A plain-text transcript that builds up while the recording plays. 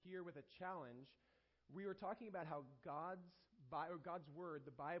with a challenge. We were talking about how God's Word,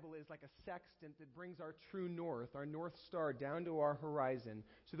 the Bible, is like a sextant that brings our true north, our North Star, down to our horizon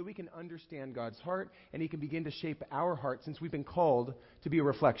so that we can understand God's heart and He can begin to shape our heart since we've been called to be a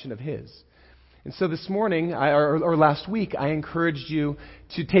reflection of His. And so this morning, or last week, I encouraged you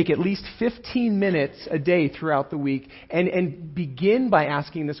to take at least 15 minutes a day throughout the week and begin by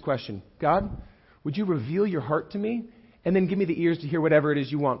asking this question: God, would you reveal your heart to me? And then give me the ears to hear whatever it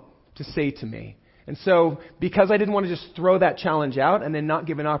is you want to say to me. And so, because I didn't want to just throw that challenge out and then not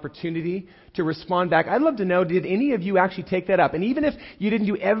give an opportunity to respond back, I'd love to know, did any of you actually take that up? And even if you didn't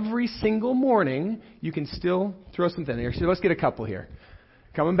do every single morning, you can still throw something in here. So let's get a couple here.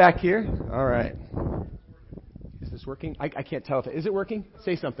 Coming back here. All right. Is this working? I can't tell if it is it working?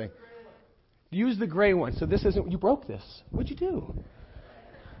 Say something. Use the gray one. So this isn't, you broke this. What'd you do?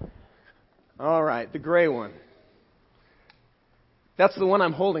 All right, the gray one. That's the one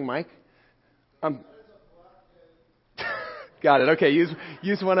I'm holding, Mike. Got it. Okay,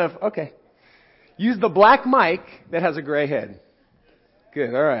 use one of, okay. Use the black mic that has a gray head.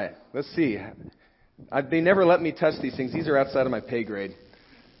 Good, all right. Let's see. They never let me touch these things. These are outside of my pay grade.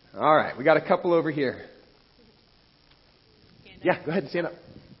 All right, we got a couple over here. Yeah, go ahead and stand up.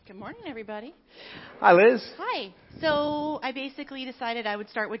 Good morning, everybody. Hi, Liz. Hi. So I basically decided I would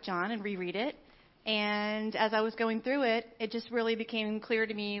start with John and reread it. And as I was going through it, it just really became clear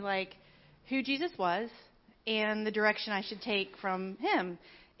to me, like, who Jesus was and the direction I should take from Him.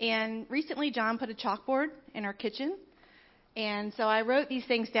 And recently, John put a chalkboard in our kitchen. And so I wrote these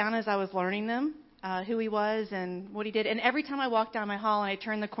things down as I was learning them, who He was and what He did. And every time I walk down my hall and I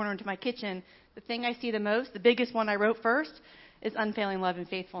turn the corner into my kitchen, the thing I see the most, the biggest one I wrote first, is unfailing love and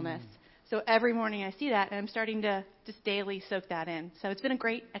faithfulness. So every morning I see that, and I'm starting to just daily soak that in. So it's been a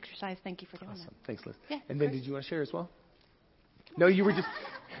great exercise. Thank you for doing that. Thanks, Liz. Yeah, and then Chris? did you want to share as well? No, you were just...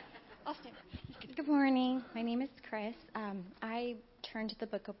 I'll stand. Good morning. My name is Chris. I turned to the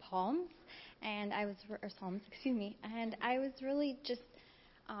book of Psalms, and I was really just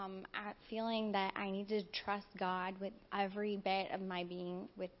feeling that I needed to trust God with every bit of my being,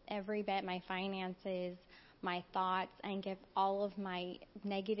 with every bit, my finances, my thoughts, and give all of my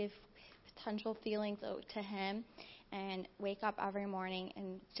negative potential feelings to Him, and wake up every morning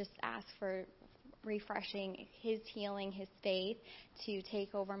and just ask for refreshing His healing, His faith to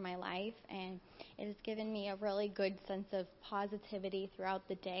take over my life. And it has given me a really good sense of positivity throughout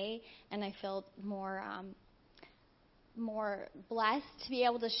the day, and I feel more blessed to be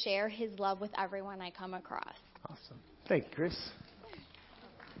able to share His love with everyone I come across. Awesome. Thank you, Chris.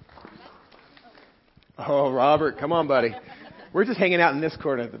 Oh, Robert, come on, buddy. We're just hanging out in this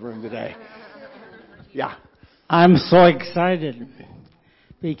corner of the room today. Yeah. I'm so excited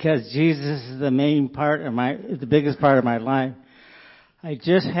because Jesus is the main part of the biggest part of my life. I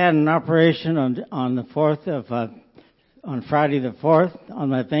just had an operation on Friday the 4th on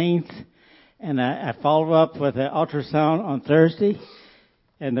my veins, and I followed up with an ultrasound on Thursday,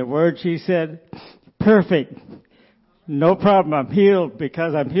 and the word she said, perfect. No problem. I'm healed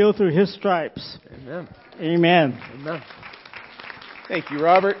because I'm healed through His stripes. Amen. Amen. Amen. Thank you,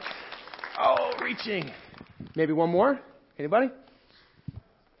 Robert. Oh, reaching. Maybe one more? Anybody?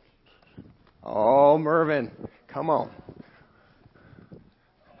 Oh, Mervyn. Come on.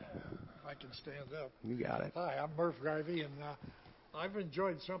 I can stand up. You got it. Hi, I'm Murph Garvey, and I've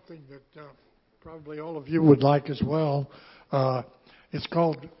enjoyed something that probably all of you would like as well. It's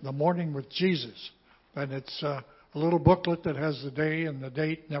called The Morning with Jesus, and it's a little booklet that has the day and the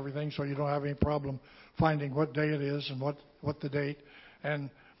date and everything, so you don't have any problem finding what day it is and what the date.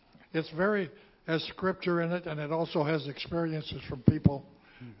 And it's has scripture in it, and it also has experiences from people.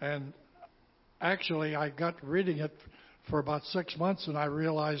 And actually, I got reading it for about 6 months, and I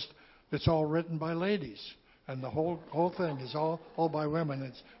realized it's all written by ladies. And the whole thing is all by women.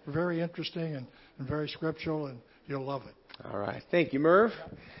 It's very interesting and very scriptural, and you'll love it. All right. Thank you, Merv.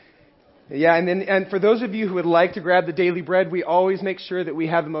 Yeah, and for those of you who would like to grab the daily bread, we always make sure that we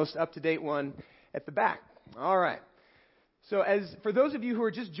have the most up-to-date one at the back. All right. So for those of you who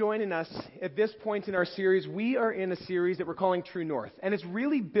are just joining us at this point in our series, we are in a series that we're calling True North. And it's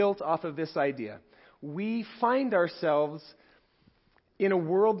really built off of this idea. We find ourselves in a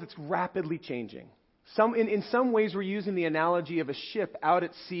world that's rapidly changing. In some ways, we're using the analogy of a ship out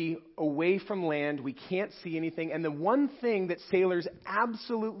at sea, away from land. We can't see anything. And the one thing that sailors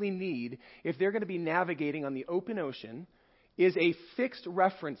absolutely need if they're going to be navigating on the open ocean is a fixed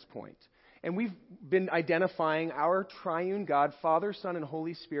reference point. And we've been identifying our triune God, Father, Son, and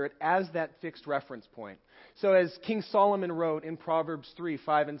Holy Spirit as that fixed reference point. So as King Solomon wrote in Proverbs 3,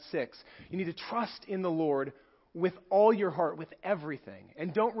 5, and 6, you need to trust in the Lord with all your heart, with everything.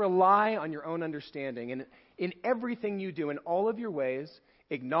 And don't rely on your own understanding. And in everything you do, in all of your ways,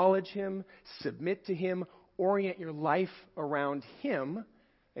 acknowledge Him, submit to Him, orient your life around Him,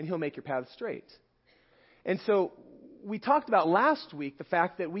 and He'll make your path straight. And so we talked about last week the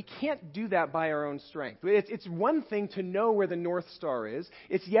fact that we can't do that by our own strength. It's one thing to know where the North Star is.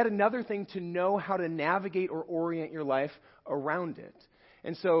 It's yet another thing to know how to navigate or orient your life around it.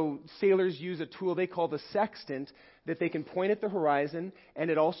 And so sailors use a tool they call the sextant that they can point at the horizon,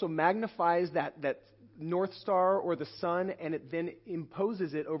 and it also magnifies that North Star or the sun, and it then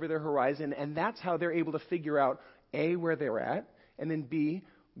imposes it over their horizon, and that's how they're able to figure out, A, where they're at, and then B,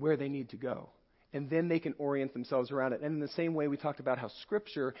 where they need to go. And then they can orient themselves around it. And in the same way, we talked about how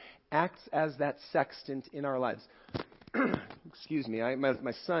Scripture acts as that sextant in our lives. Excuse me,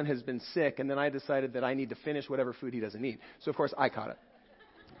 my son has been sick, and then I decided that I need to finish whatever food he doesn't eat. So, of course, I caught it.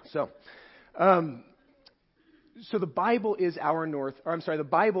 So the Bible is the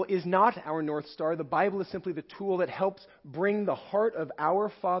Bible is not our North Star. The Bible is simply the tool that helps bring the heart of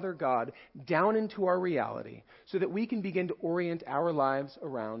our Father God down into our reality so that we can begin to orient our lives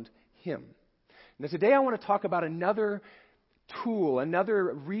around Him. Now, today I want to talk about another tool,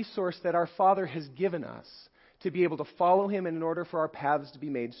 another resource that our Father has given us to be able to follow Him and in order for our paths to be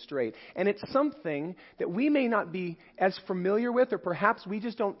made straight. And it's something that we may not be as familiar with, or perhaps we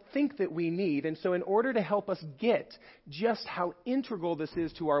just don't think that we need. And so in order to help us get just how integral this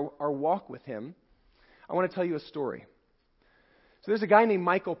is to our walk with Him, I want to tell you a story. So there's a guy named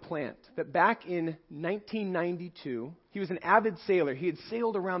Michael Plant that back in 1992, he was an avid sailor. He had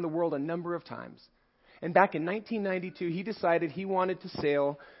sailed around the world a number of times. And back in 1992, he decided he wanted to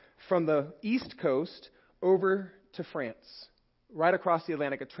sail from the East Coast over to France, right across the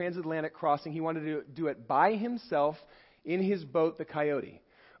Atlantic, a transatlantic crossing. He wanted to do it by himself in his boat, the Coyote.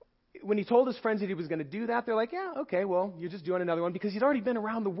 When he told his friends that he was going to do that, they're like, yeah, okay, well, you're just doing another one, because he'd already been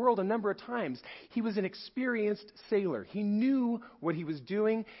around the world a number of times. He was an experienced sailor. He knew what he was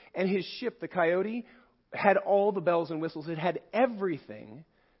doing, and his ship, the Coyote, had all the bells and whistles. It had everything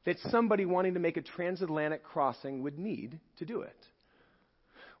that somebody wanting to make a transatlantic crossing would need to do it.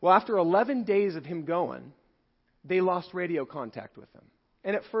 Well, after 11 days of him going, they lost radio contact with him.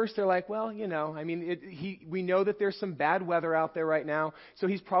 And at first they're like, well, we know that there's some bad weather out there right now, so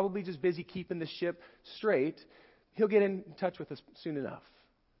he's probably just busy keeping the ship straight. He'll get in touch with us soon enough.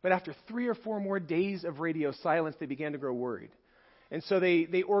 But after 3 or 4 more days of radio silence, they began to grow worried. And so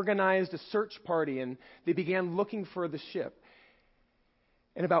they organized a search party, and they began looking for the ship.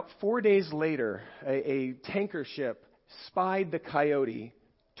 And about 4 days later, a tanker ship spied the Coyote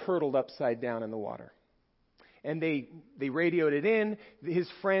turtled upside down in the water. And they radioed it in. His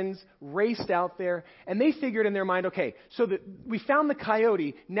friends raced out there, and they figured in their mind, okay, so that we found the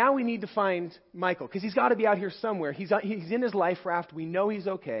Coyote, now we need to find Michael, because he's got to be out here somewhere. He's in his life raft. We know he's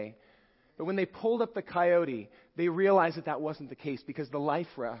okay. But when they pulled up the Coyote, they realized that wasn't the case, because the life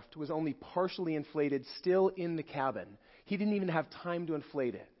raft was only partially inflated, still in the cabin. He didn't even have time to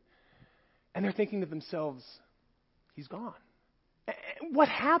inflate it. And they're thinking to themselves, he's gone. What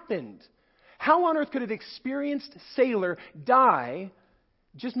happened? How on earth could an experienced sailor die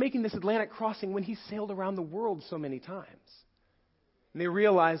just making this Atlantic crossing when he sailed around the world so many times? And they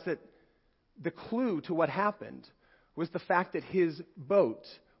realized that the clue to what happened was the fact that his boat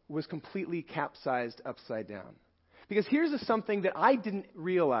was completely capsized upside down. Because here's something that I didn't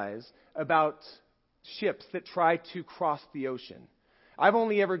realize about ships that try to cross the ocean. I've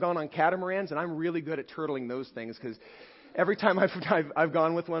only ever gone on catamarans, and I'm really good at turtling those things, because every time I've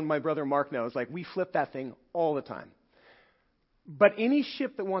gone with one, my brother Mark knows, like, we flip that thing all the time. But any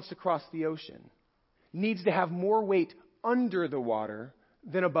ship that wants to cross the ocean needs to have more weight under the water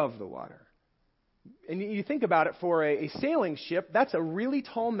than above the water. And you think about it, for a sailing ship, that's a really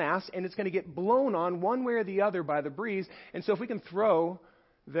tall mast, and it's going to get blown on one way or the other by the breeze. And so if we can throw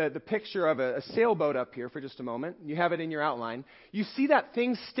the picture of a sailboat up here for just a moment, you have it in your outline. You see that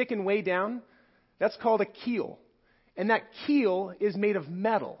thing sticking way down? That's called a keel. And that keel is made of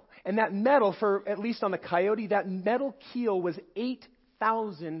metal. And that metal, for at least on the Coyote, that metal keel was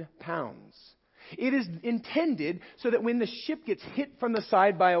 8,000 pounds. It is intended so that when the ship gets hit from the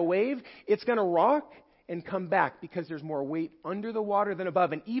side by a wave, it's going to rock and come back, because there's more weight under the water than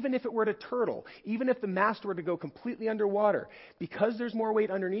above. And even if it were to turtle, even if the mast were to go completely underwater, because there's more weight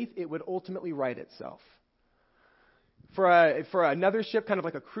underneath, it would ultimately right itself. For another ship, kind of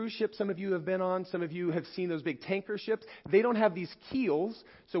like a cruise ship some of you have been on, some of you have seen those big tanker ships, they don't have these keels.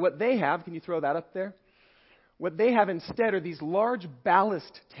 So what they have, can you throw that up there? What they have instead are these large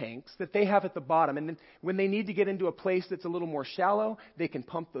ballast tanks that they have at the bottom. And then when they need to get into a place that's a little more shallow, they can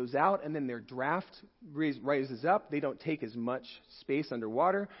pump those out, and then their draft rises up. They don't take as much space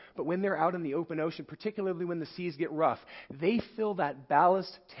underwater. But when they're out in the open ocean, particularly when the seas get rough, they fill that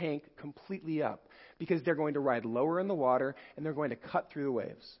ballast tank completely up because they're going to ride lower in the water and they're going to cut through the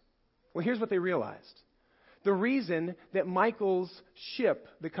waves. Well, here's what they realized. The reason that Michael's ship,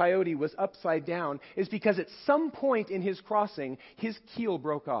 the Coyote, was upside down is because at some point in his crossing, his keel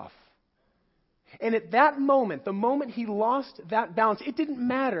broke off. And at that moment, the moment he lost that balance, it didn't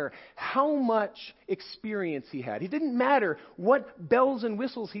matter how much experience he had. It didn't matter what bells and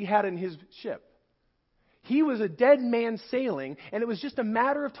whistles he had in his ship. He was a dead man sailing, and it was just a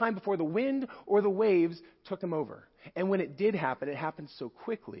matter of time before the wind or the waves took him over. And when it did happen, it happened so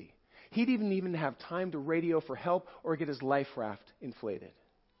quickly. He didn't even have time to radio for help or get his life raft inflated.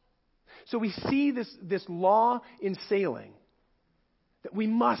 So we see this law in sailing, that we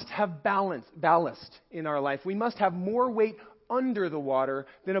must have ballast in our life. We must have more weight under the water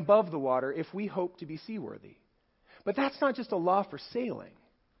than above the water if we hope to be seaworthy. But that's not just a law for sailing.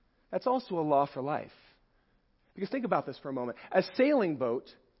 That's also a law for life. Because think about this for a moment. A sailing boat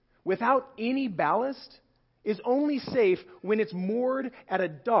without any ballast is only safe when it's moored at a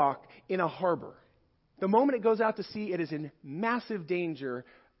dock in a harbor. The moment it goes out to sea, it is in massive danger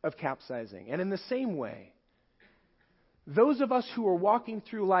of capsizing. And in the same way, those of us who are walking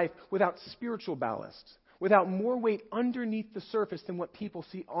through life without spiritual ballast, without more weight underneath the surface than what people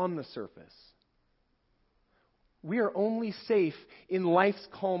see on the surface, we are only safe in life's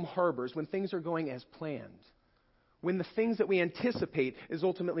calm harbors when things are going as planned. When the things that we anticipate is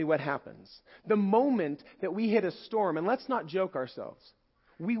ultimately what happens. The moment that we hit a storm, and let's not joke ourselves,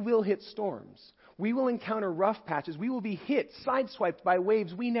 we will hit storms. We will encounter rough patches. We will be hit, sideswiped by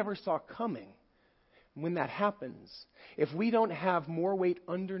waves we never saw coming. When that happens, if we don't have more weight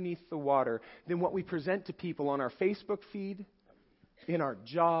underneath the water than what we present to people on our Facebook feed, in our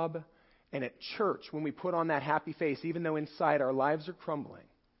job, and at church when we put on that happy face, even though inside our lives are crumbling,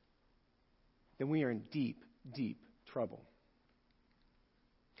 then we are in deep, deep trouble.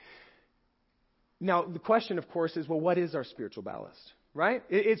 Now, the question, of course, is, well, what is our spiritual ballast? Right?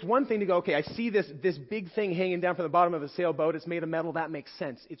 It's one thing to go, okay, I see this big thing hanging down from the bottom of a sailboat. It's made of metal. That makes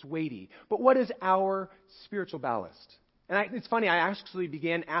sense. It's weighty. But what is our spiritual ballast? And it's funny, I actually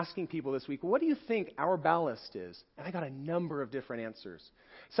began asking people this week, well, what do you think our ballast is? And I got a number of different answers.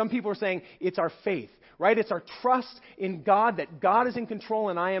 Some people are saying it's our faith, right? It's our trust in God, that God is in control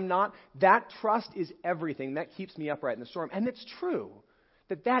and I am not. That trust is everything. That keeps me upright in the storm. And it's true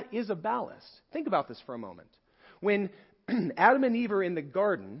that is a ballast. Think about this for a moment. When Adam and Eve are in the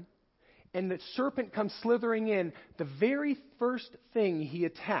garden and the serpent comes slithering in, the very first thing he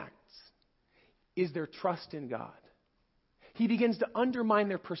attacks is their trust in God. He begins to undermine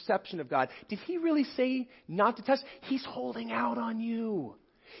their perception of God. Did he really say not to test? He's holding out on you.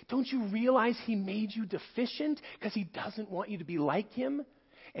 Don't you realize he made you deficient because he doesn't want you to be like him?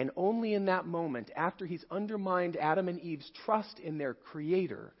 And only in that moment, after he's undermined Adam and Eve's trust in their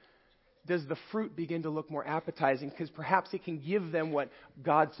Creator, does the fruit begin to look more appetizing, because perhaps it can give them what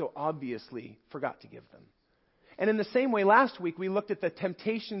God so obviously forgot to give them. And in the same way, last week we looked at the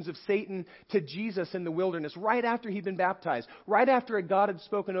temptations of Satan to Jesus in the wilderness, right after he'd been baptized, right after God had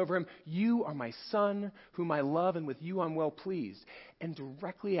spoken over him, "You are my son, whom I love, and with you I'm well pleased." And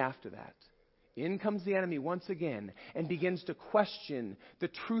directly after that, in comes the enemy once again and begins to question the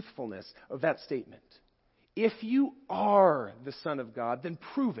truthfulness of that statement. If you are the Son of God, then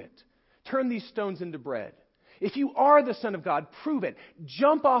prove it. Turn these stones into bread. If you are the Son of God, prove it.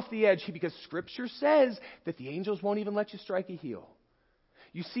 Jump off the edge, because Scripture says that the angels won't even let you strike a heel.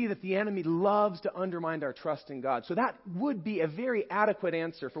 You see that the enemy loves to undermine our trust in God. So that would be a very adequate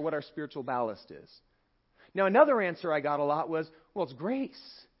answer for what our spiritual ballast is. Now, another answer I got a lot was, well, it's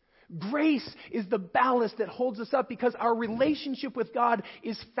grace. Grace is the ballast that holds us up because our relationship with God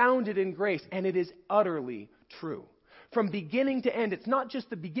is founded in grace, and it is utterly true. From beginning to end, it's not just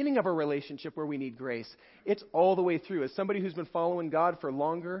the beginning of a relationship where we need grace. It's all the way through. As somebody who's been following God for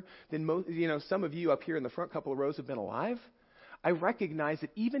longer than most, some of you up here in the front couple of rows have been alive, I recognize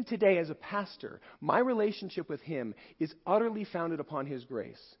that even today as a pastor, my relationship with Him is utterly founded upon His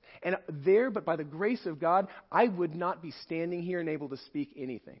grace. And but by the grace of God, I would not be standing here and able to speak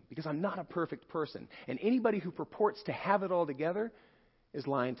anything, because I'm not a perfect person. And anybody who purports to have it all together is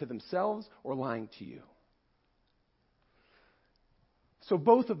lying to themselves or lying to you. So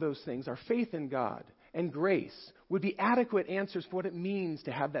both of those things, our faith in God and grace would be adequate answers for what it means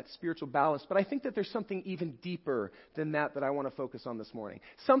to have that spiritual ballast. But I think that there's something even deeper than that I want to focus on this morning.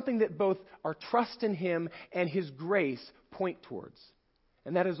 Something that both our trust in Him and His grace point towards.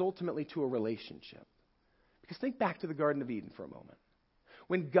 And that is ultimately to a relationship. Because think back to the Garden of Eden for a moment.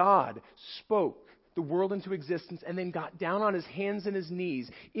 When God spoke the world into existence and then got down on His hands and His knees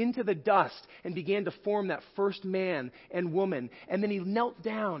into the dust and began to form that first man and woman. And then He knelt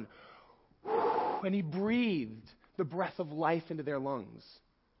down and He breathed the breath of life into their lungs.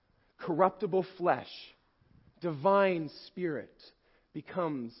 Corruptible flesh, divine spirit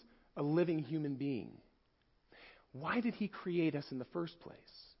becomes a living human being. Why did He create us in the first place?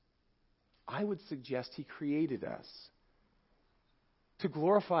 I would suggest He created us to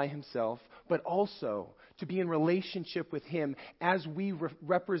glorify Himself, but also to be in relationship with Him as we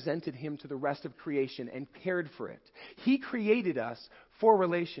represented Him to the rest of creation and cared for it. He created us for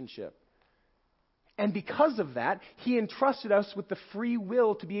relationship. And because of that, He entrusted us with the free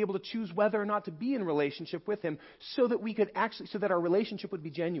will to be able to choose whether or not to be in relationship with Him so that our relationship would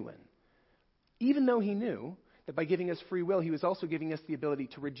be genuine. Even though He knew that by giving us free will, He was also giving us the ability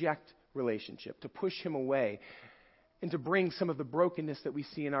to reject relationship, to push Him away, and to bring some of the brokenness that we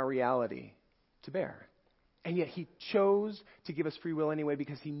see in our reality to bear. And yet He chose to give us free will anyway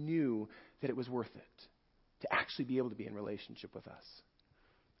because He knew that it was worth it to actually be able to be in relationship with us.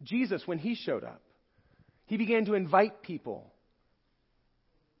 Jesus, when He showed up, He began to invite people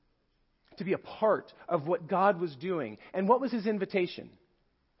to be a part of what God was doing. And what was His invitation?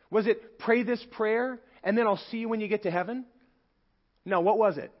 Was it, pray this prayer and then I'll see you when you get to heaven? No, what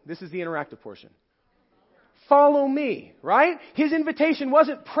was it? This is the interactive portion. Follow me, right? His invitation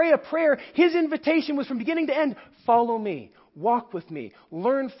wasn't pray a prayer. His invitation was from beginning to end, follow me, walk with me,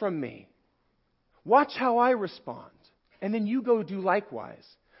 learn from me. Watch how I respond. And then you go do likewise.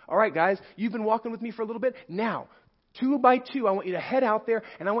 All right, guys, you've been walking with me for a little bit. Now, 2 by 2, I want you to head out there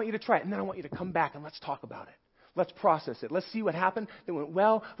and I want you to try it. And then I want you to come back and let's talk about it. Let's process it. Let's see what happened that went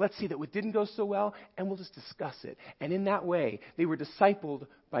well. Let's see that what didn't go so well. And we'll just discuss it. And in that way, they were discipled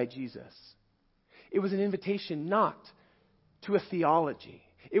by Jesus. It was an invitation not to a theology.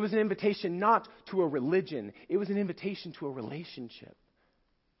 It was an invitation not to a religion. It was an invitation to a relationship.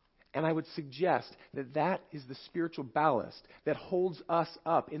 And I would suggest that that is the spiritual ballast that holds us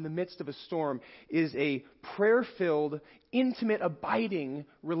up in the midst of a storm, is a prayer-filled, intimate, abiding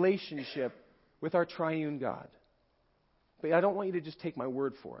relationship with our triune God. But I don't want you to just take my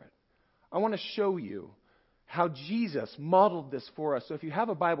word for it. I want to show you how Jesus modeled this for us. So if you have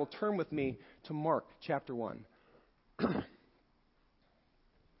a Bible, turn with me to Mark chapter 1. So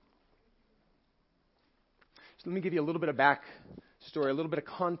let me give you a little bit of backstory, a little bit of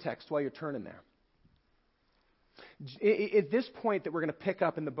context while you're turning there. At this point that we're going to pick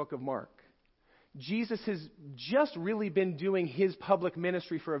up in the book of Mark, Jesus has just really been doing His public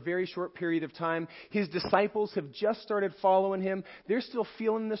ministry for a very short period of time. His disciples have just started following Him. They're still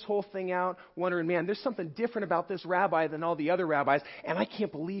feeling this whole thing out, wondering, man, there's something different about this rabbi than all the other rabbis, and I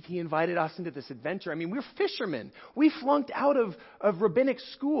can't believe he invited us into this adventure. I mean, we're fishermen. We flunked out of rabbinic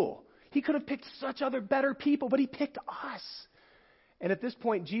school. He could have picked such other better people, but He picked us. And at this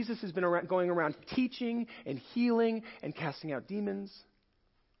point, Jesus has been going around teaching and healing and casting out demons.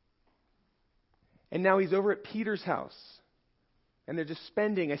 And now He's over at Peter's house. And they're just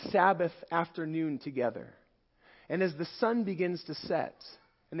spending a Sabbath afternoon together. And as the sun begins to set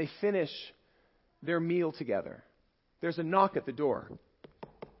and they finish their meal together, there's a knock at the door.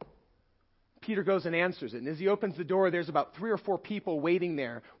 Peter goes and answers it. And as he opens the door, there's about 3 or 4 people waiting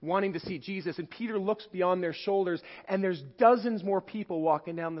there, wanting to see Jesus. And Peter looks beyond their shoulders, and there's dozens more people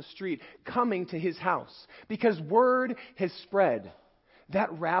walking down the street, coming to his house. Because word has spread.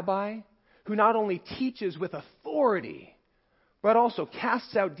 That rabbi, who not only teaches with authority, but also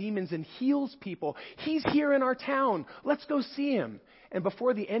casts out demons and heals people, he's here in our town. Let's go see Him. And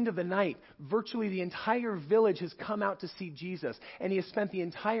before the end of the night, virtually the entire village has come out to see Jesus. And He has spent the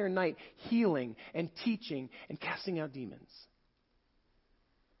entire night healing and teaching and casting out demons.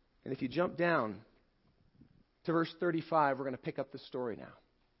 And if you jump down to verse 35, we're going to pick up the story now.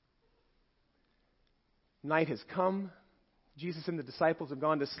 Night has come. Jesus and the disciples have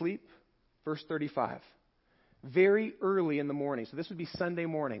gone to sleep. Verse 35. Very early in the morning, so this would be Sunday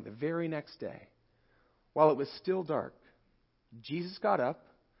morning, the very next day, while it was still dark, Jesus got up,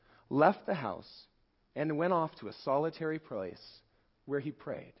 left the house, and went off to a solitary place where He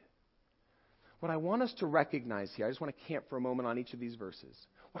prayed. What I want us to recognize here, I just want to camp for a moment on each of these verses.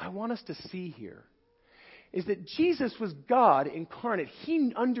 What I want us to see here is that Jesus was God incarnate.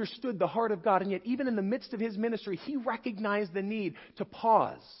 He understood the heart of God, and yet even in the midst of His ministry, He recognized the need to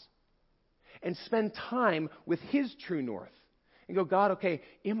pause and spend time with his true north. And go, God, okay,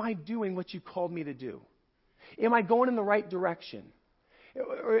 am I doing what you called me to do? Am I going in the right direction?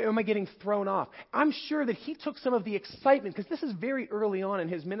 Or am I getting thrown off? I'm sure that he took some of the excitement, because this is very early on in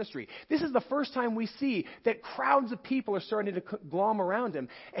his ministry. This is the first time we see that crowds of people are starting to glom around him.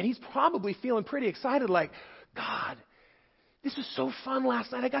 And he's probably feeling pretty excited, like, God, this was so fun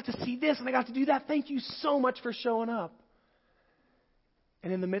last night. I got to see this and I got to do that. Thank you so much for showing up.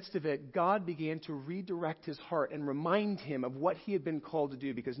 And in the midst of it, God began to redirect his heart and remind him of what he had been called to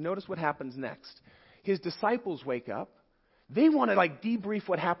do. Because notice what happens next. His disciples wake up. They want to debrief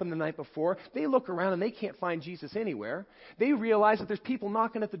what happened the night before. They look around and they can't find Jesus anywhere. They realize that there's people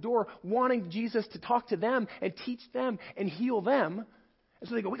knocking at the door wanting Jesus to talk to them and teach them and heal them. And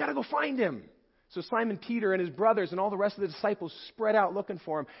so they go, we got to go find him. So Simon Peter and his brothers and all the rest of the disciples spread out looking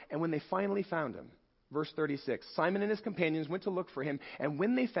for him. And when they finally found him, verse 36, Simon and his companions went to look for him. And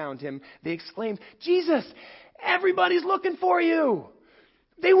when they found him, they exclaimed, Jesus, everybody's looking for you.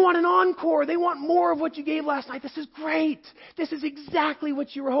 They want an encore. They want more of what you gave last night. This is great. This is exactly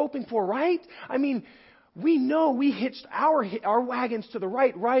what you were hoping for, right? I mean, we know we hitched our wagons to the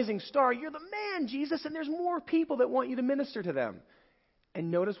right rising star. You're the man, Jesus, and there's more people that want you to minister to them. And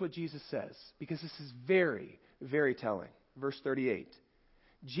notice what Jesus says, because this is very, very telling. Verse 38.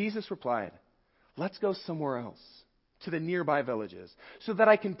 Jesus replied, let's go somewhere else, to the nearby villages, so that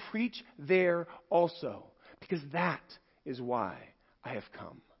I can preach there also, because that is why I have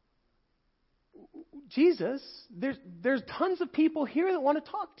come. Jesus, there's tons of people here that want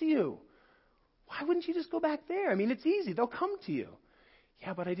to talk to you. Why wouldn't you just go back there? I mean, it's easy. They'll come to you.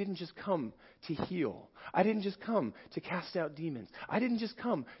 Yeah, but I didn't just come to heal. I didn't just come to cast out demons. I didn't just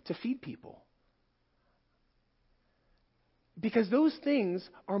come to feed people. Because those things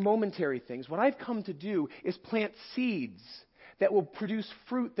are momentary things. What I've come to do is plant seeds that will produce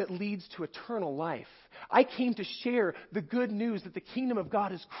fruit that leads to eternal life. I came to share the good news that the kingdom of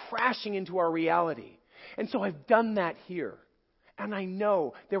God is crashing into our reality. And so I've done that here. And I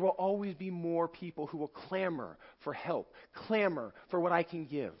know there will always be more people who will clamor for help, clamor for what I can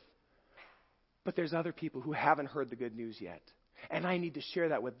give. But there's other people who haven't heard the good news yet. And I need to share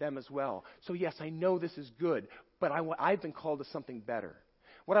that with them as well. So yes, I know this is good, but I've been called to something better.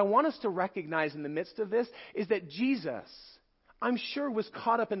 What I want us to recognize in the midst of this is that Jesus, I'm sure, was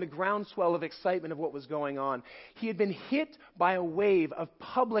caught up in the groundswell of excitement of what was going on. He had been hit by a wave of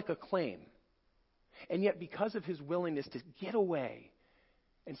public acclaim. And yet, because of his willingness to get away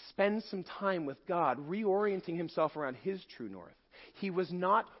and spend some time with God, reorienting himself around his true north, he was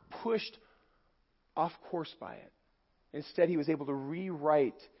not pushed off course by it. Instead, he was able to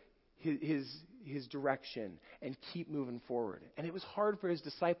rewrite his direction and keep moving forward. And it was hard for his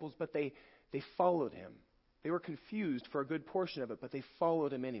disciples, but they followed him. They were confused for a good portion of it, but they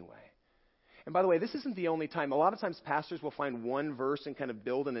followed him anyway. And by the way, this isn't the only time. A lot of times pastors will find one verse and kind of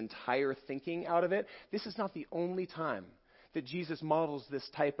build an entire thinking out of it. This is not the only time that Jesus models this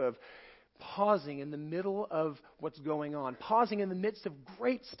type of pausing in the middle of what's going on, pausing in the midst of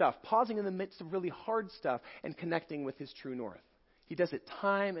great stuff, pausing in the midst of really hard stuff, and connecting with his true north. He does it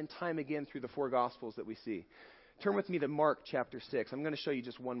time and time again through the four Gospels that we see. Turn with me to Mark chapter 6. I'm going to show you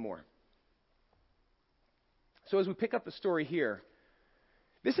just one more. So as we pick up the story here,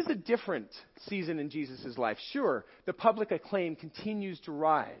 this is a different season in Jesus' life. Sure, the public acclaim continues to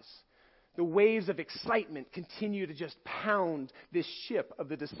rise. The waves of excitement continue to just pound this ship of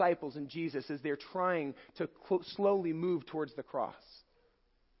the disciples and Jesus as they're trying to slowly move towards the cross.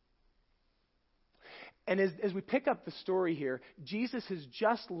 And as we pick up the story here, Jesus has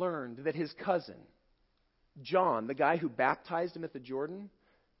just learned that his cousin, John, the guy who baptized him at the Jordan,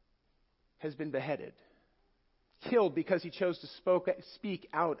 has been beheaded. Killed because he chose to speak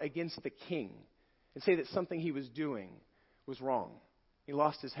out against the king and say that something he was doing was wrong. He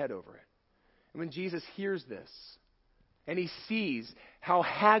lost his head over it. And when Jesus hears this, and he sees how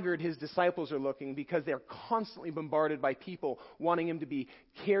haggard his disciples are looking because they're constantly bombarded by people wanting him to be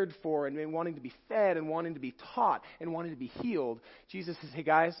cared for and wanting to be fed and wanting to be taught and wanting to be healed, Jesus says, hey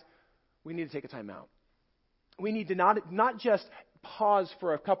guys, we need to take a time out. We need to not just pause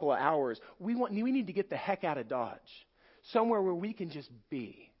for a couple of hours. We need to get the heck out of Dodge. Somewhere where we can just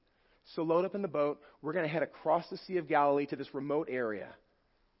be. So load up in the boat. We're going to head across the Sea of Galilee to this remote area.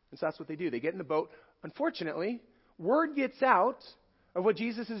 And so that's what they do. They get in the boat. Unfortunately, word gets out of what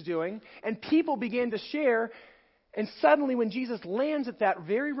Jesus is doing, and people begin to share. And suddenly, when Jesus lands at that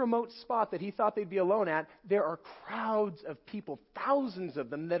very remote spot that he thought they'd be alone at, there are crowds of people, thousands of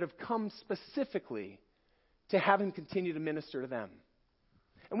them, that have come specifically to have him continue to minister to them.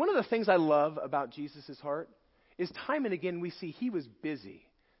 And one of the things I love about Jesus' heart is time and again we see he was busy.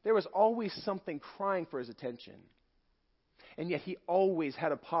 There was always something crying for his attention. And yet he always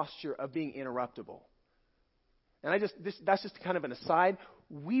had a posture of being interruptible. And that's just kind of an aside.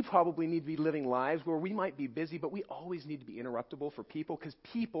 We probably need to be living lives where we might be busy, but we always need to be interruptible for people, because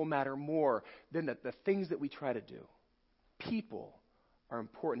people matter more than the things that we try to do. People are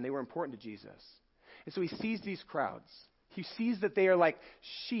important. They were important to Jesus. And so he sees these crowds. He sees that they are like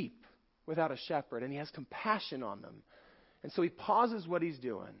sheep without a shepherd, and he has compassion on them. And so he pauses what he's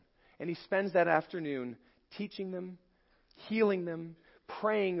doing, and he spends that afternoon teaching them, healing them,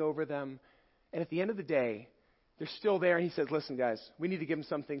 praying over them. And at the end of the day, they're still there, and he says, listen, guys, we need to give them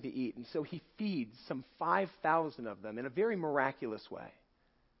something to eat. And so he feeds some 5,000 of them in a very miraculous way.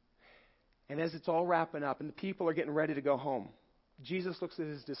 And as it's all wrapping up and the people are getting ready to go home, Jesus looks at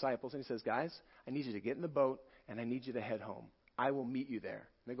his disciples and he says, guys, I need you to get in the boat and I need you to head home. I will meet you there.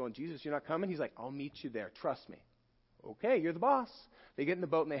 And they're going, Jesus, you're not coming? He's like, I'll meet you there. Trust me. Okay, you're the boss. They get in the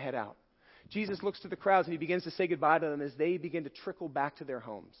boat and they head out. Jesus looks to the crowds and he begins to say goodbye to them as they begin to trickle back to their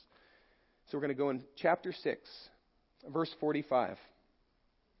homes. So we're going to go in chapter 6, verse 45.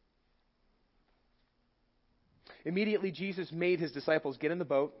 Immediately Jesus made his disciples get in the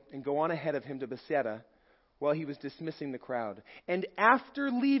boat and go on ahead of him to Bethsaida while he was dismissing the crowd. And after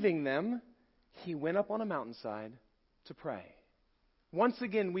leaving them, he went up on a mountainside to pray. Once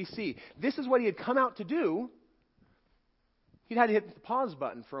again, we see this is what he had come out to do. He had to hit the pause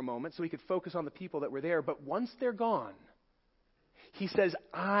button for a moment so he could focus on the people that were there. But once they're gone, he says,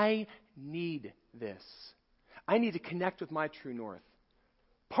 I need this. I need to connect with my true north.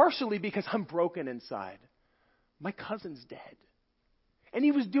 Partially because I'm broken inside. My cousin's dead. And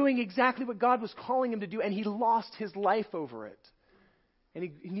he was doing exactly what God was calling him to do, and he lost his life over it. And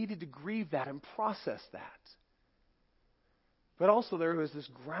he needed to grieve that and process that. But also there was this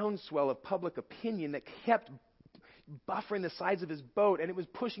groundswell of public opinion that kept buffering the sides of his boat, and it was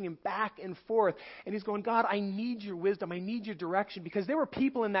pushing him back and forth. And he's going, God, I need your wisdom. I need your direction. Because there were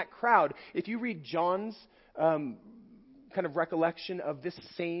people in that crowd. If you read John's kind of recollection of this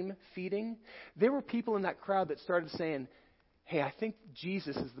same feeding, there were people in that crowd that started saying, hey, I think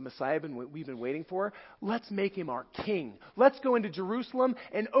Jesus is the Messiah we've been waiting for. Let's make him our king. Let's go into Jerusalem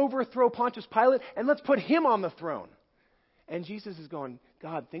and overthrow Pontius Pilate, and let's put him on the throne. And Jesus is going,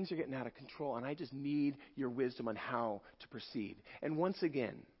 God, things are getting out of control, and I just need your wisdom on how to proceed. And once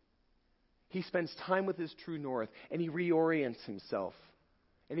again, he spends time with his true north, and he reorients himself,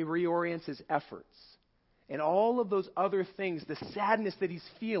 and he reorients his efforts. And all of those other things, the sadness that he's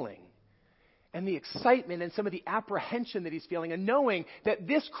feeling, and the excitement and some of the apprehension that he's feeling, and knowing that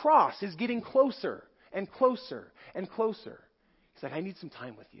this cross is getting closer and closer and closer. He's like, I need some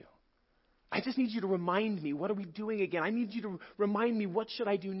time with you. I just need you to remind me, what are we doing again? I need you to remind me, what should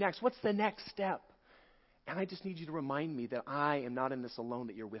I do next? What's the next step? And I just need you to remind me that I am not in this alone,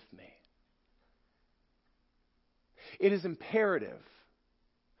 that you're with me. It is imperative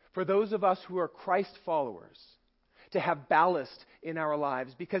for those of us who are Christ followers to have ballast in our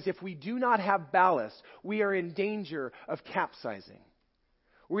lives, because if we do not have ballast, we are in danger of capsizing.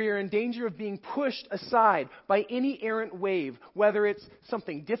 We are in danger of being pushed aside by any errant wave, whether it's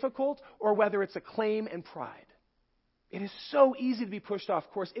something difficult or whether it's acclaim and pride. It is so easy to be pushed off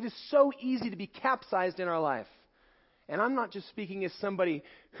course. It is so easy to be capsized in our life. And I'm not just speaking as somebody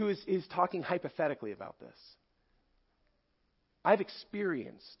who is talking hypothetically about this. I've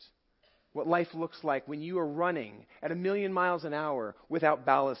experienced what life looks like when you are running at 1,000,000 miles an hour without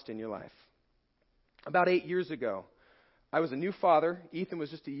ballast in your life. About 8 years ago, I was a new father. Ethan was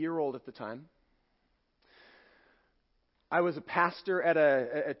just a year old at the time. I was a pastor at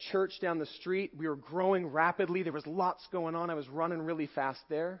a church down the street. We were growing rapidly. There was lots going on. I was running really fast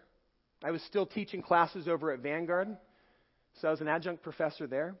there. I was still teaching classes over at Vanguard. So I was an adjunct professor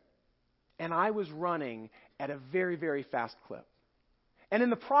there. And I was running at a very, very fast clip. And in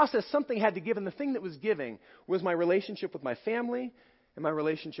the process, something had to give. And the thing that was giving was my relationship with my family and my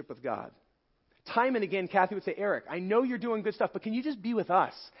relationship with God. Time and again, Kathy would say, Eric, I know you're doing good stuff, but can you just be with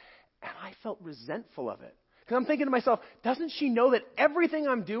us? And I felt resentful of it. Because I'm thinking to myself, doesn't she know that everything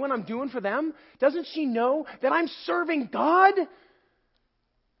I'm doing for them? Doesn't she know that I'm serving God?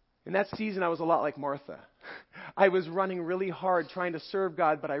 In that season, I was a lot like Martha. I was running really hard trying to serve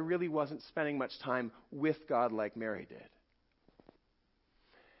God, but I really wasn't spending much time with God like Mary did.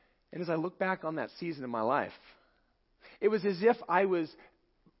 And as I look back on that season in my life, it was as if I was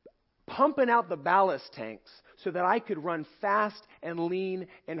pumping out the ballast tanks so that I could run fast and lean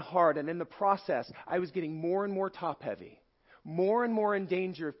and hard. And in the process, I was getting more and more top heavy, more and more in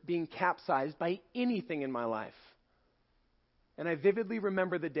danger of being capsized by anything in my life. And I vividly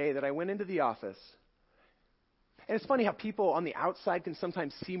remember the day that I went into the office And it's funny how people on the outside can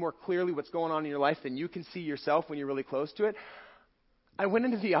sometimes see more clearly what's going on in your life than you can see yourself when you're really close to it. I went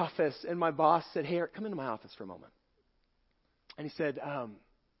into the office, and my boss said, "Hey, Eric, come into my office for a moment." And he said,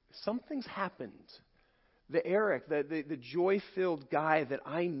 something's happened. The Eric, the joy-filled guy that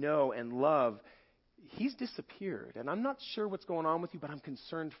I know and love, he's disappeared. And I'm not sure what's going on with you, but I'm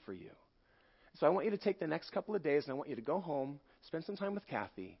concerned for you. So I want you to take the next couple of days, and I want you to go home, spend some time with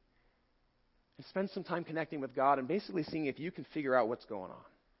Kathy, and spend some time connecting with God and basically seeing if you can figure out what's going on.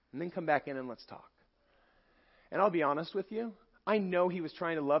 And then come back in and let's talk. And I'll be honest with you, I know he was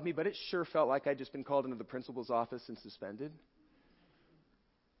trying to love me, but it sure felt like I'd just been called into the principal's office and suspended.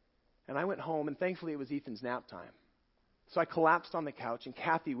 And I went home, and thankfully it was Ethan's nap time. So I collapsed on the couch, and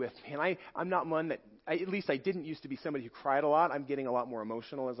Kathy with me. And I'm not one that, at least I didn't used to be somebody who cried a lot. I'm getting a lot more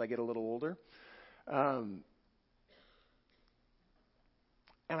emotional as I get a little older. And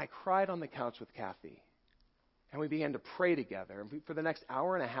I cried on the couch with Kathy. And we began to pray together. And for the next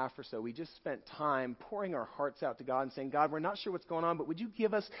hour and a half or so, we just spent time pouring our hearts out to God and saying, "God, we're not sure what's going on, but would you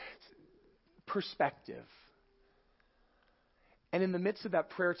give us perspective?" And in the midst of that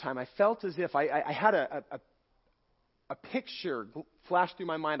prayer time, I felt as if I had a picture flash through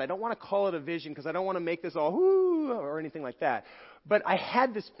my mind. I don't want to call it a vision because I don't want to make this all whoo or anything like that. But I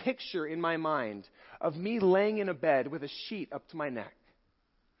had this picture in my mind of me laying in a bed with a sheet up to my neck.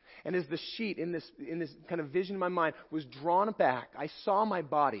 And as the sheet in this kind of vision in my mind was drawn back, I saw my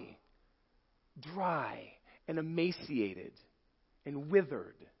body dry and emaciated and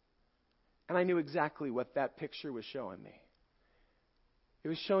withered. And I knew exactly what that picture was showing me. It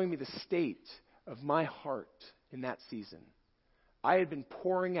was showing me the state of my heart in that season. I had been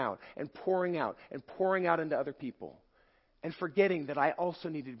pouring out and pouring out and pouring out into other people, and forgetting that I also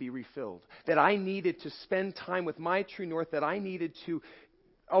needed to be refilled, that I needed to spend time with my true north, that I needed to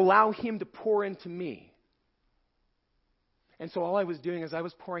allow him to pour into me. And so all I was doing is I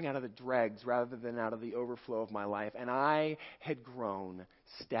was pouring out of the dregs rather than out of the overflow of my life, and I had grown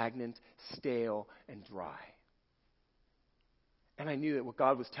stagnant, stale, and dry. And I knew that what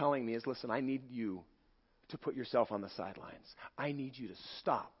God was telling me is, listen, I need you to put yourself on the sidelines. I need you to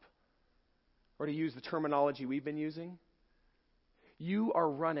stop. Or to use the terminology we've been using, you are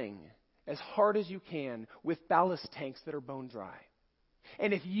running as hard as you can with ballast tanks that are bone dry.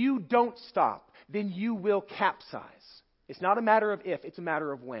 And if you don't stop, then you will capsize. It's not a matter of if, it's a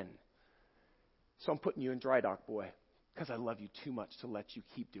matter of when. So I'm putting you in dry dock, boy, because I love you too much to let you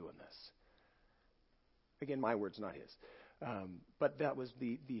keep doing this. Again, my words, not his. But that was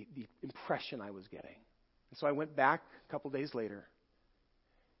the impression I was getting. And so I went back a couple days later,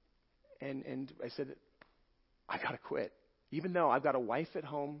 and I said, I got to quit. Even though I've got a wife at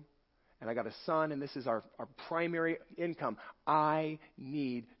home, and I got a son, and this is our primary income, I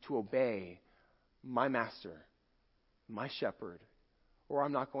need to obey my master, my shepherd, or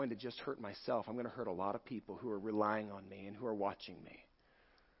I'm not going to just hurt myself. I'm going to hurt a lot of people who are relying on me and who are watching me.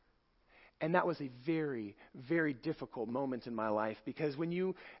 And that was a very, very difficult moment in my life, because when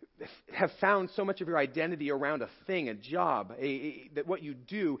you have found so much of your identity around a thing, a job, that what you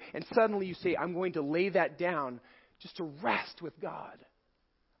do, and suddenly you say, I'm going to lay that down just to rest with God.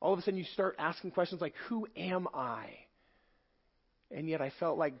 All of a sudden you start asking questions like, who am I? And yet I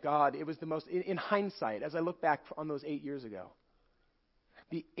felt like God, it was the most, in hindsight, as I look back on those 8 years ago,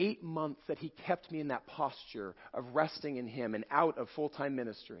 the 8 months that he kept me in that posture of resting in him and out of full-time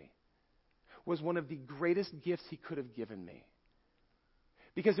ministry was one of the greatest gifts he could have given me.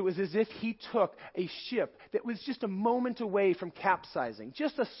 Because it was as if he took a ship that was just a moment away from capsizing,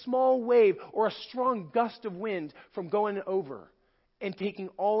 just a small wave or a strong gust of wind from going over, and taking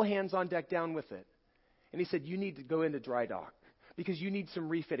all hands on deck down with it. And he said, you need to go into dry dock because you need some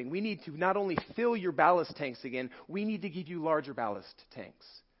refitting. We need to not only fill your ballast tanks again, we need to give you larger ballast tanks.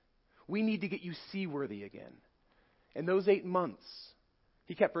 We need to get you seaworthy again. And those 8 months,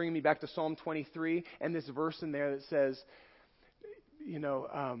 he kept bringing me back to Psalm 23 and this verse in there that says,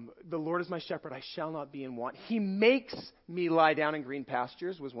 the Lord is my shepherd, I shall not be in want. He makes me lie down in green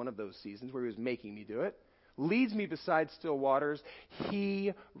pastures, was one of those seasons where he was making me do it. Leads me beside still waters.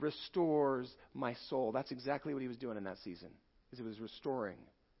 He restores my soul. That's exactly what he was doing in that season, is he was restoring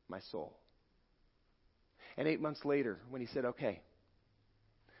my soul. And 8 months later, when he said, okay,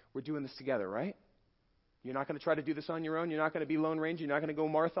 we're doing this together, right? You're not going to try to do this on your own. You're not going to be Lone Ranger. You're not going to go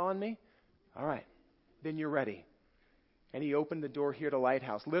Martha on me. All right, then you're ready. And he opened the door here to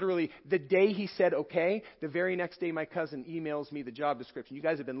Lighthouse. Literally, the day he said, okay, the very next day my cousin emails me the job description. You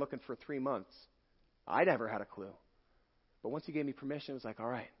guys have been looking for 3 months. I never had a clue. But once he gave me permission, it was like, all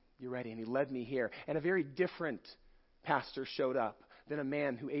right, you're ready. And he led me here. And a very different pastor showed up than a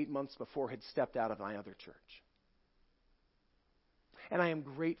man who 8 months before had stepped out of my other church. And I am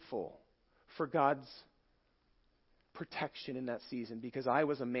grateful for God's protection in that season because I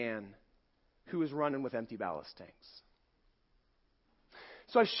was a man who was running with empty ballast tanks.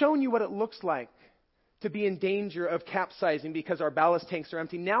 So I've shown you what it looks like to be in danger of capsizing because our ballast tanks are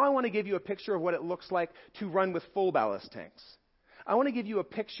empty. Now I want to give you a picture of what it looks like to run with full ballast tanks. I want to give you a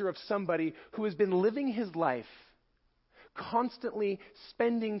picture of somebody who has been living his life constantly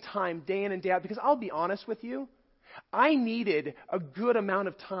spending time day in and day out. Because I'll be honest with you, I needed a good amount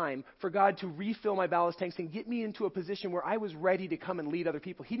of time for God to refill my ballast tanks and get me into a position where I was ready to come and lead other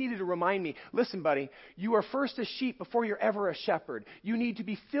people. He needed to remind me, listen, buddy, you are first a sheep before you're ever a shepherd. You need to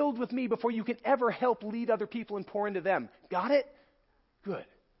be filled with me before you can ever help lead other people and pour into them. Got it? Good.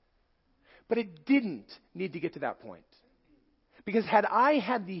 But it didn't need to get to that point. Because had I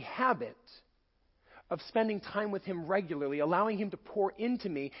had the habit of spending time with him regularly, allowing him to pour into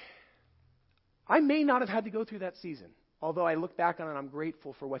me, I may not have had to go through that season, although I look back on it and I'm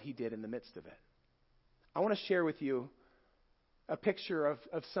grateful for what he did in the midst of it. I want to share with you a picture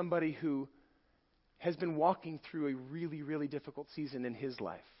of somebody who has been walking through a really, really difficult season in his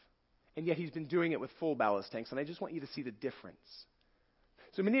life. And yet he's been doing it with full ballast tanks, and I just want you to see the difference.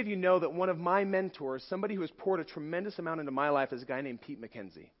 So many of you know that one of my mentors, somebody who has poured a tremendous amount into my life, is a guy named Pete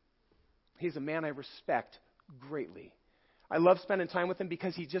McKenzie. He's a man I respect greatly. I love spending time with him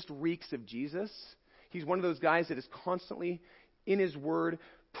because he just reeks of Jesus. He's one of those guys that is constantly in his word,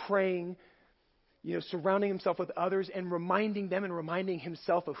 praying, surrounding himself with others and reminding them and reminding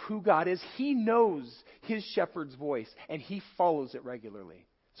himself of who God is. He knows his shepherd's voice and he follows it regularly.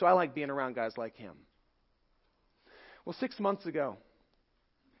 So I like being around guys like him. Well, 6 months ago,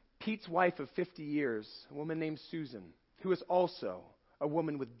 Pete's wife of 50 years, a woman named Susan, who is also a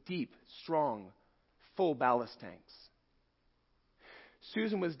woman with deep, strong, full ballast tanks.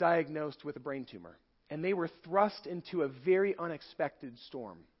 Susan was diagnosed with a brain tumor, and they were thrust into a very unexpected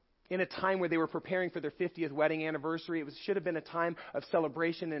storm. In a time where they were preparing for their 50th wedding anniversary, should have been a time of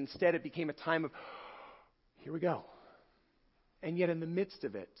celebration, and instead it became a time of, here we go. And yet in the midst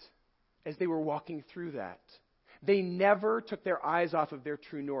of it, as they were walking through that, they never took their eyes off of their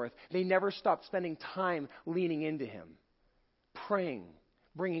true north. They never stopped spending time leaning into him, praying,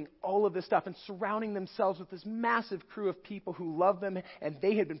 bringing all of this stuff and surrounding themselves with this massive crew of people who love them and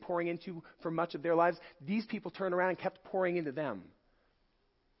they had been pouring into for much of their lives. These people turned around and kept pouring into them.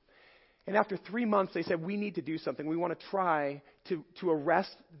 And after 3 months, they said, we need to do something. We want to try to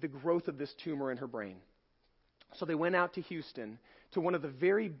arrest the growth of this tumor in her brain. So they went out to Houston to one of the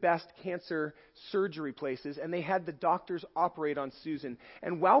very best cancer surgery places, and they had the doctors operate on Susan.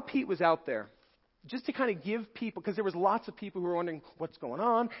 And while Pete was out there, just to kind of give people, because there was lots of people who were wondering, what's going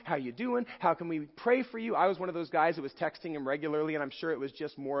on? How you doing? How can we pray for you? I was one of those guys that was texting him regularly, and I'm sure it was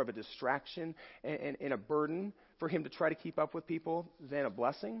just more of a distraction and a burden for him to try to keep up with people than a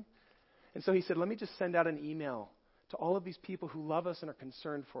blessing. And so he said, let me just send out an email to all of these people who love us and are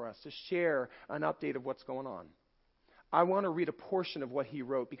concerned for us to share an update of what's going on. I want to read a portion of what he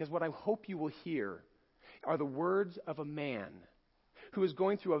wrote, because what I hope you will hear are the words of a man who is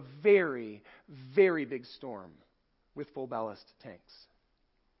going through a very, very big storm with full ballast tanks.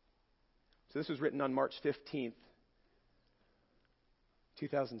 So this was written on March 15th,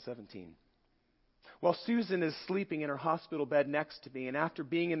 2017. While Susan is sleeping in her hospital bed next to me, and after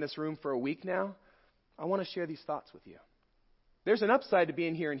being in this room for a week now, I want to share these thoughts with you. There's an upside to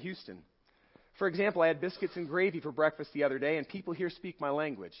being here in Houston. For example, I had biscuits and gravy for breakfast the other day, and people here speak my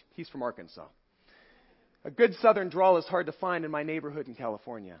language. He's from Arkansas. A good southern drawl is hard to find in my neighborhood in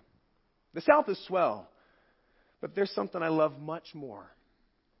California. The South is swell, but there's something I love much more.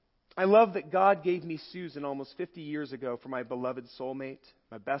 I love that God gave me Susan almost 50 years ago for my beloved soulmate,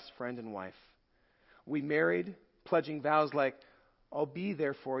 my best friend and wife. We married, pledging vows like, I'll be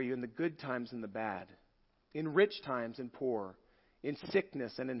there for you in the good times and the bad, in rich times and poor, in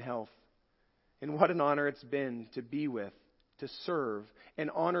sickness and in health. And what an honor it's been to be with, to serve,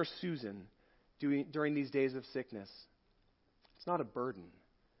 and honor Susan during these days of sickness. It's not a burden.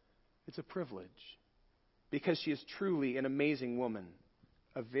 It's a privilege. Because she is truly an amazing woman,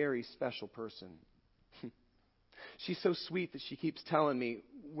 a very special person. She's so sweet that she keeps telling me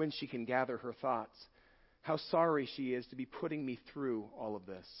when she can gather her thoughts, how sorry she is to be putting me through all of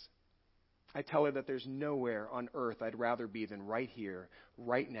this. I tell her that there's nowhere on earth I'd rather be than right here,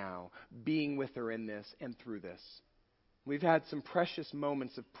 right now, being with her in this and through this. We've had some precious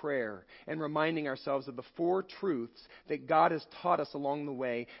moments of prayer and reminding ourselves of the 4 truths that God has taught us along the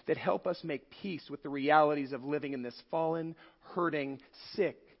way that help us make peace with the realities of living in this fallen, hurting,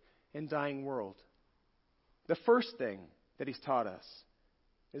 sick, and dying world. The first thing that He's taught us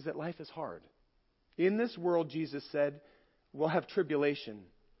is that life is hard. In this world, Jesus said, we'll have tribulation,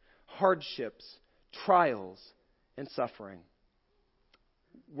 hardships, trials, and suffering.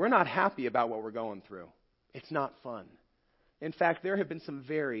 We're not happy about what we're going through. It's not fun. In fact, there have been some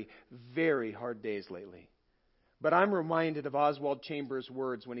very, very hard days lately. But I'm reminded of Oswald Chambers'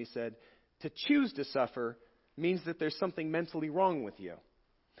 words when he said, "To choose to suffer means that there's something mentally wrong with you.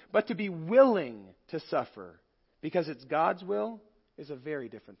 But to be willing to suffer because it's God's will is a very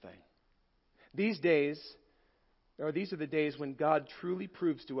different thing." These are the days when God truly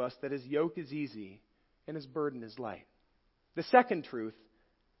proves to us that His yoke is easy and His burden is light. The second truth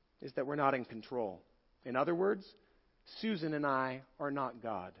is that we're not in control. In other words, Susan and I are not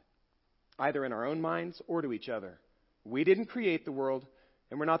God, either in our own minds or to each other. We didn't create the world,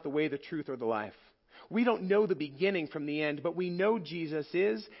 and we're not the way, the truth, or the life. We don't know the beginning from the end, but we know Jesus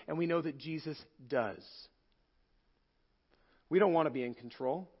is, and we know that Jesus does. We don't want to be in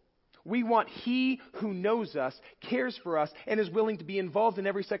control. We want He who knows us, cares for us, and is willing to be involved in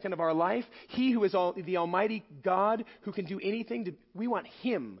every second of our life. He who is the Almighty God who can do anything. We want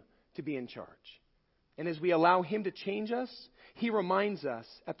Him to be in charge. And as we allow Him to change us, He reminds us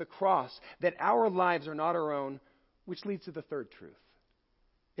at the cross that our lives are not our own, which leads to the third truth.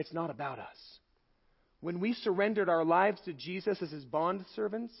 It's not about us. When we surrendered our lives to Jesus as His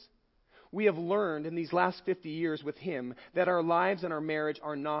bondservants, we have learned in these last 50 years with Him that our lives and our marriage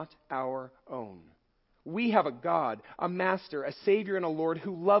are not our own. We have a God, a Master, a Savior, and a Lord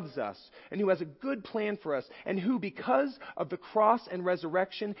who loves us and who has a good plan for us and who, because of the cross and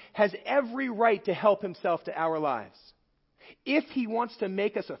resurrection, has every right to help Himself to our lives. If He wants to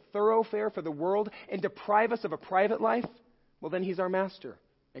make us a thoroughfare for the world and deprive us of a private life, well, then He's our Master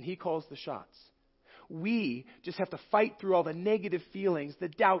and He calls the shots. We just have to fight through all the negative feelings, the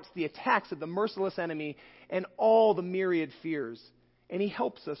doubts, the attacks of the merciless enemy, and all the myriad fears. And He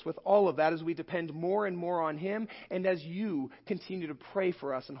helps us with all of that as we depend more and more on Him and as you continue to pray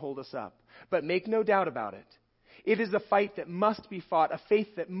for us and hold us up. But make no doubt about it. It is a fight that must be fought, a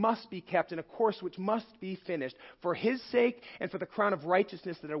faith that must be kept, and a course which must be finished for His sake and for the crown of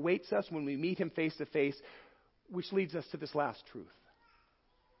righteousness that awaits us when we meet Him face to face, which leads us to this last truth.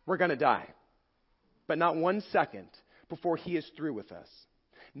 We're going to die, but not 1 second before He is through with us.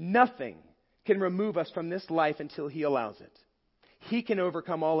 Nothing can remove us from this life until He allows it. He can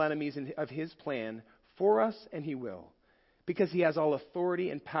overcome all enemies of His plan for us, and He will, because He has all authority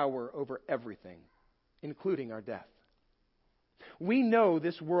and power over everything, including our death. We know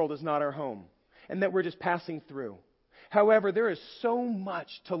this world is not our home, and that we're just passing through. However, there is so much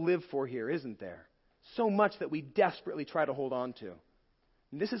to live for here, isn't there? So much that we desperately try to hold on to.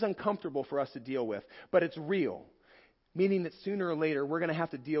 And this is uncomfortable for us to deal with, but it's real, meaning that sooner or later we're going to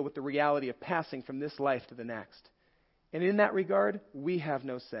have to deal with the reality of passing from this life to the next. And in that regard, we have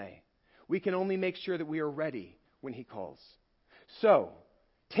no say. We can only make sure that we are ready when He calls. So,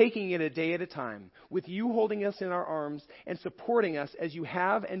 taking it a day at a time, with you holding us in our arms and supporting us as you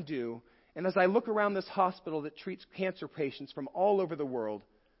have and do, and as I look around this hospital that treats cancer patients from all over the world,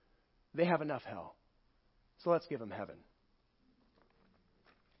 they have enough hell. So let's give them heaven.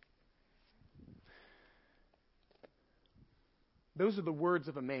 Those are the words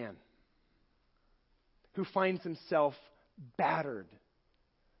of a man who finds himself battered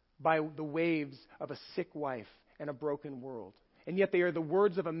by the waves of a sick wife and a broken world. And yet they are the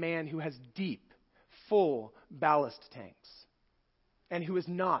words of a man who has deep, full ballast tanks and who is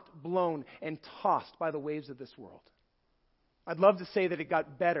not blown and tossed by the waves of this world. I'd love to say that it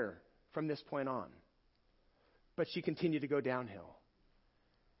got better from this point on, but she continued to go downhill.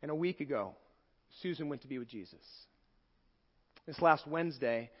 And a week ago, Susan went to be with Jesus. This last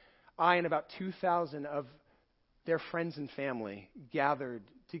Wednesday, I and about 2,000 of their friends and family gathered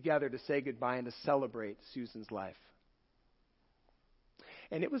together to say goodbye and to celebrate Susan's life.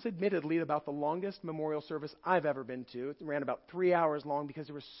 And it was admittedly about the longest memorial service I've ever been to. It ran about 3 hours long because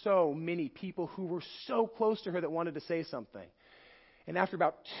there were so many people who were so close to her that wanted to say something. And after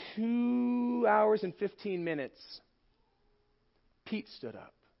about 2 hours and 15 minutes, Pete stood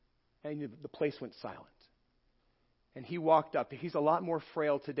up and the place went silent. And he walked up. He's a lot more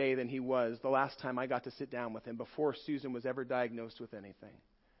frail today than he was the last time I got to sit down with him before Susan was ever diagnosed with anything.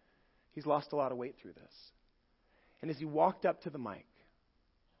 He's lost a lot of weight through this. And as he walked up to the mic,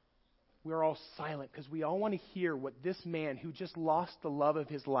 we were all silent because we all want to hear what this man who just lost the love of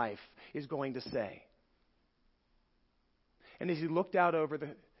his life is going to say. And as he looked out over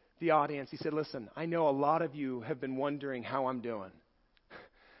the audience, he said, "Listen, I know a lot of you have been wondering how I'm doing.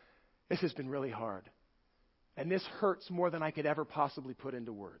 This has been really hard. And this hurts more than I could ever possibly put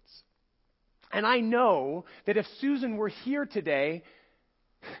into words. And I know that if Susan were here today,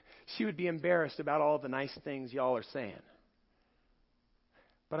 she would be embarrassed about all the nice things y'all are saying.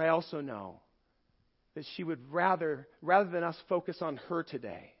 But I also know that she would rather than us focus on her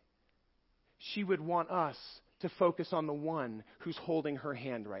today, she would want us to focus on the one who's holding her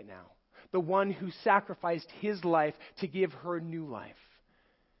hand right now. The one who sacrificed his life to give her new life.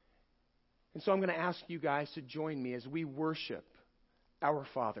 And so I'm going to ask you guys to join me as we worship our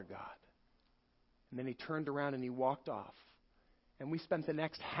Father God. And then he turned around and he walked off. And we spent the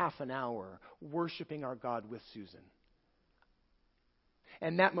next half an hour worshiping our God with Susan.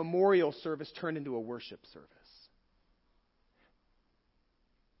 And that memorial service turned into a worship service.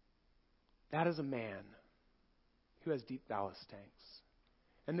 That is a man who has deep ballast tanks.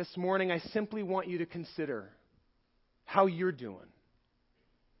 And this morning, I simply want you to consider how you're doing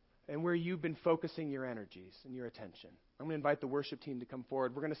and where you've been focusing your energies and your attention. I'm going to invite the worship team to come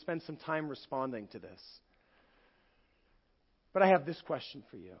forward. We're going to spend some time responding to this. But I have this question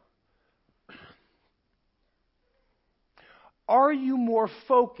for you. Are you more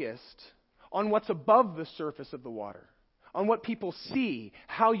focused on what's above the surface of the water, on what people see,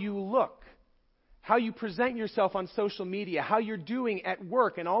 how you look, how you present yourself on social media, how you're doing at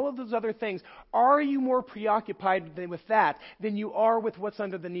work, and all of those other things? Are you more preoccupied with that than you are with what's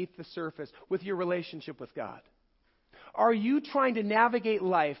underneath the surface, with your relationship with God? Are you trying to navigate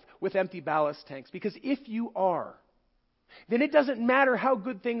life with empty ballast tanks? Because if you are, then it doesn't matter how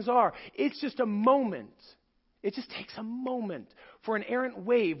good things are. It's just a moment. It just takes a moment for an errant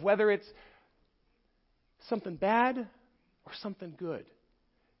wave, whether it's something bad or something good,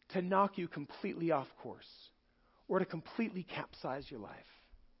 to knock you completely off course or to completely capsize your life.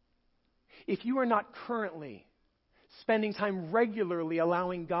 If you are not currently spending time regularly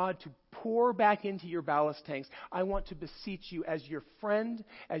allowing God to pour back into your ballast tanks, I want to beseech you as your friend,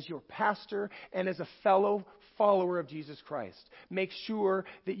 as your pastor, and as a fellow follower of Jesus Christ. Make sure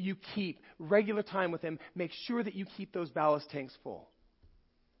that you keep regular time with Him. Make sure that you keep those ballast tanks full.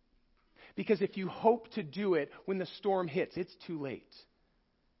 Because if you hope to do it when the storm hits, it's too late.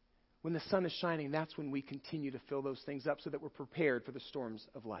 When the sun is shining, that's when we continue to fill those things up so that we're prepared for the storms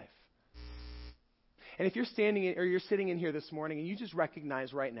of life. And if you're you're sitting in here this morning and you just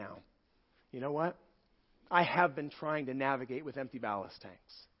recognize right now, you know what? I have been trying to navigate with empty ballast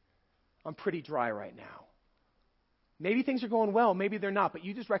tanks. I'm pretty dry right now. Maybe things are going well, maybe they're not, but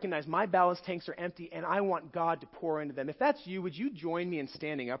you just recognize my ballast tanks are empty and I want God to pour into them. If that's you, would you join me in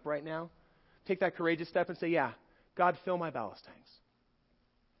standing up right now? Take that courageous step and say, yeah, God, fill my ballast tanks.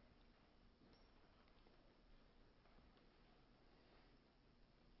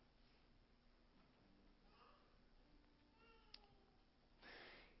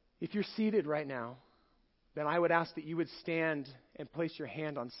 If you're seated right now, then I would ask that you would stand and place your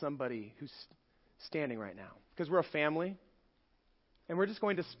hand on somebody who's standing right now. Because we're a family, and we're just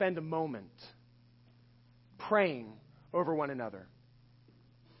going to spend a moment praying over one another.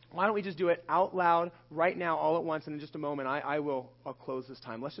 Why don't we just do it out loud right now, all at once, and in just a moment I'll close this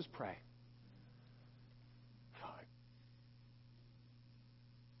time. Let's just pray.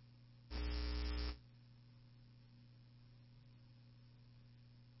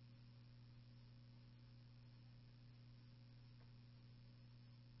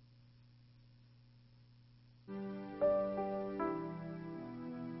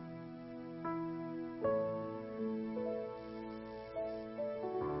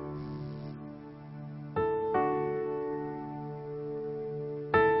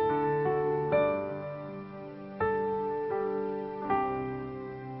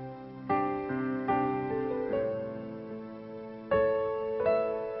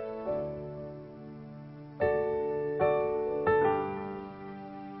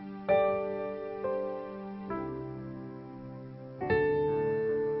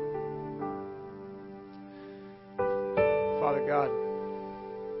 Father God,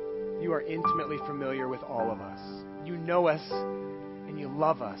 you are intimately familiar with all of us. You know us and you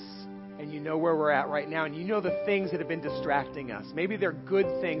love us and you know where we're at right now and you know the things that have been distracting us. Maybe they're good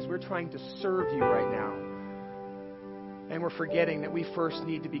things. We're trying to serve you right now. And we're forgetting that we first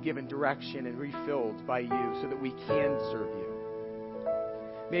need to be given direction and refilled by you so that we can serve you.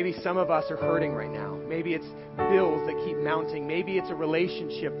 Maybe some of us are hurting right now. Maybe it's bills that keep mounting. Maybe it's a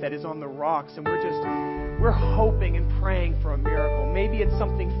relationship that is on the rocks and we're hoping and praying for a miracle. Maybe it's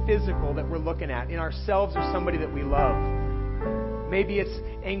something physical that we're looking at in ourselves or somebody that we love. Maybe it's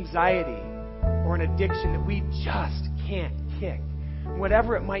anxiety or an addiction that we just can't kick.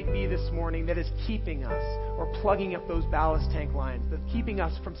 Whatever it might be this morning that is keeping us or plugging up those ballast tank lines, that's keeping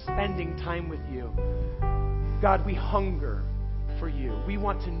us from spending time with you. God, we hunger for you. We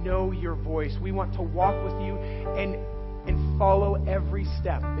want to know your voice. We want to walk with you and follow every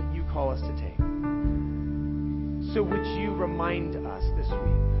step that you call us to take. So would you remind us this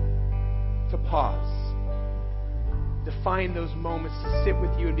week to pause, to find those moments to sit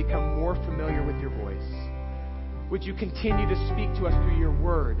with you and become more familiar with your voice? Would you continue to speak to us through your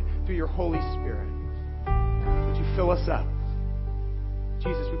word, through your Holy Spirit? Would you fill us up?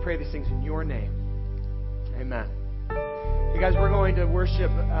 Jesus, we pray these things in your name. Amen. Hey guys, we're going to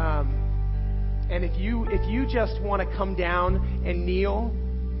worship. And if you just want to come down and kneel,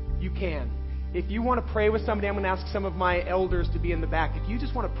 you can. If you want to pray with somebody, I'm going to ask some of my elders to be in the back. If you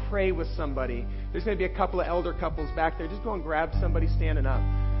just want to pray with somebody, there's going to be a couple of elder couples back there. Just go and grab somebody standing up.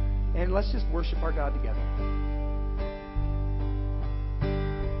 And let's just worship our God together.